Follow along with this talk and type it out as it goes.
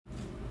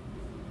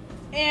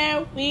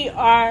And we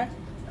are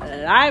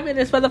live in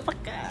this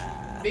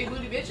motherfucker. Big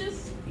booty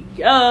bitches?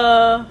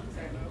 Yeah.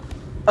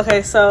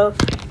 Okay, so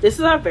this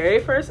is our very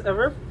first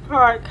ever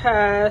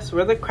podcast.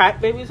 We're the Crack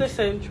Babies of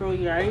Central.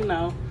 You already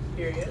know.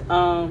 Period.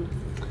 I'm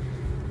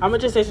gonna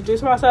just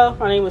introduce myself.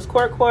 My name is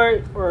Court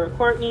or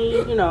Courtney.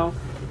 You know,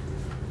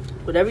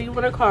 whatever you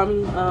want to call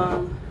me.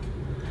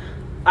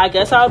 I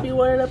guess I'll be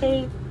one of the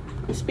main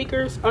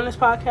speakers on this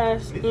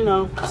podcast. You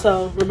know,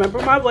 so remember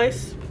my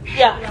voice.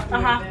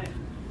 Yeah.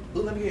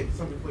 Let me get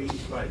something before you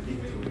start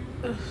digging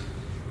into it.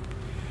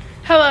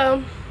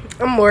 Hello,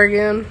 I'm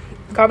Morgan.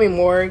 Call me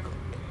Morg.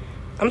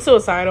 I'm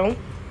suicidal.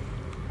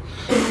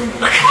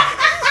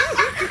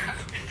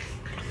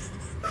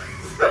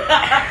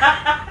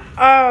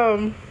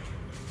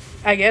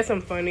 I guess I'm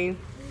funny.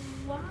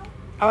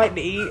 I like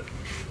to eat.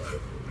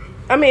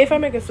 I mean, if I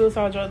make a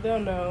suicide joke, they'll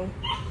know.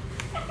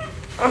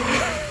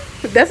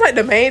 That's like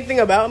the main thing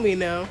about me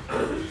now.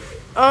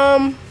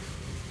 I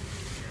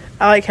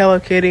like Hello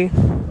Kitty.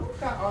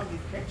 Who got all these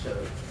ketchup?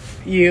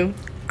 You.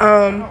 I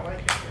don't like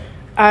it.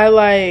 I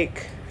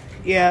like,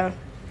 yeah.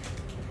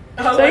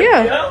 So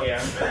yeah.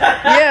 Yeah.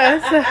 Yeah.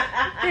 So,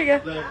 here you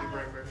go. Love you,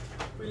 Bremer.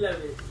 We love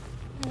it.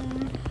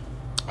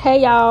 Hey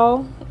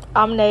y'all,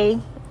 I'm Nay,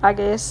 I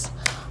guess.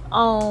 I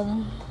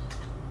don't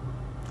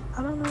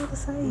know what to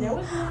say.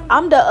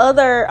 I'm the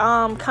other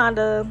kind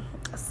of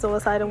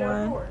suicidal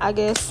one, I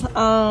guess. Let's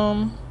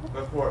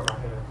pour it my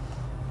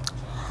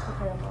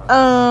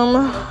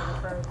hand.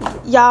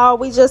 Y'all,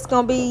 we just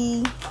gonna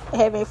be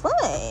having fun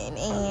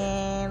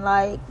and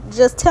like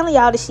just telling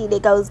y'all the shit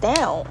that goes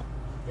down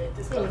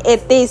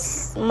at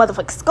this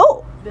motherfucking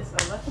school.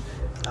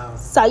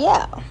 So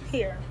yeah.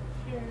 Here.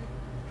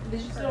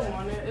 Did you still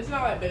want it? It's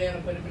not like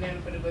banana pudding,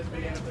 but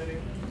banana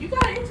pudding. You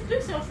gotta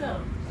introduce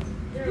yourself.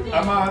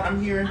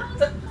 I'm here.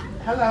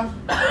 Hello.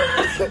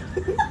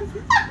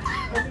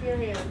 Open your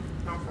hand.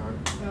 I'm sorry.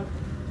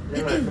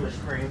 They like too much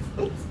cream.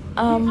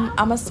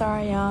 I'm a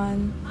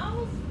Sarion.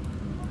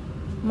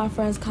 My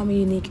friends call me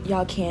unique.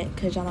 Y'all can't,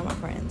 cause y'all not my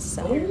friends.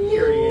 So,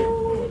 Period.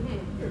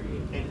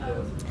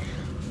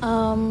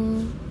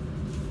 I'm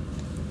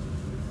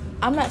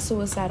not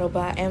suicidal,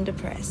 but I am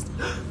depressed.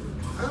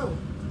 Oh.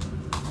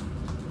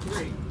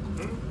 Great.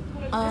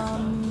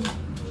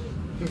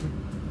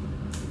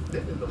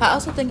 I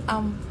also think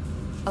I'm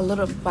a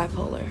little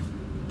bipolar.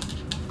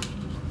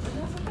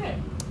 That's okay.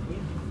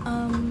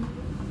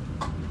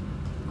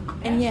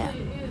 And yeah.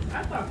 Actually, it is.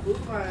 I thought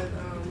food line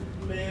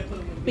banana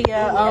pudding would be. But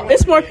yeah,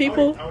 it's more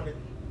people. I want to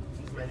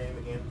use my name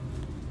again.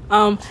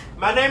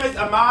 My My name is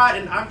Ahmad,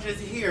 and I'm just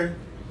here.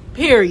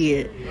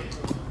 period.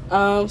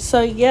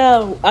 So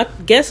yeah, I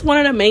guess one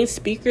of the main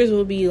speakers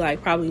will be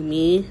like probably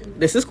me.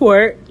 This is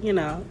Court, you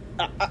know.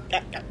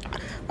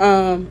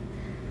 And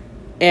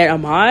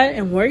Ahmad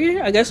and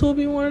Morgan, I guess will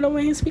be one of the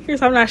main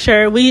speakers. I'm not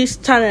sure. We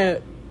just trying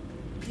to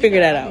figure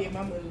that out.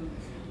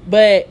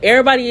 But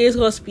everybody is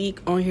gonna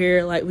speak on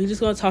here. Like we just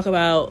gonna talk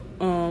about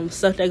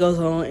stuff that goes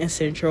on in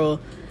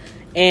Central,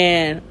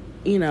 and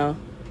you know,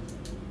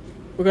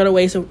 we're gonna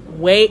raise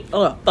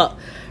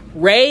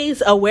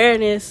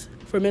awareness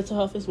for mental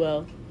health as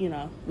well. You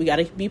know, we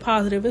gotta be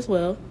positive as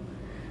well.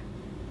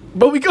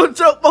 But we gonna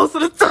joke most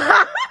of the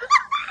time.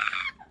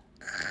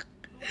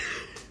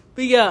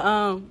 But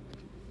yeah,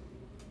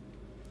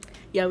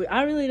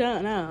 I really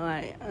don't know.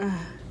 Like,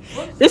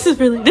 this is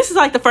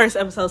like the first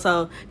episode,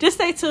 so just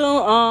stay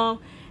tuned.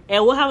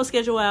 And we'll have a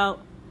schedule out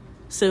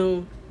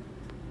soon.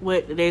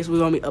 What the days we're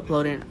gonna be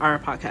uploading our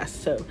podcast.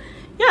 So,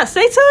 yeah,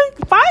 stay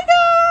tuned. Bye,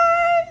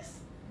 guys.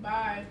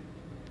 Bye.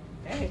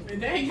 Hey,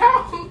 there you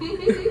go.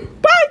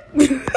 Bye.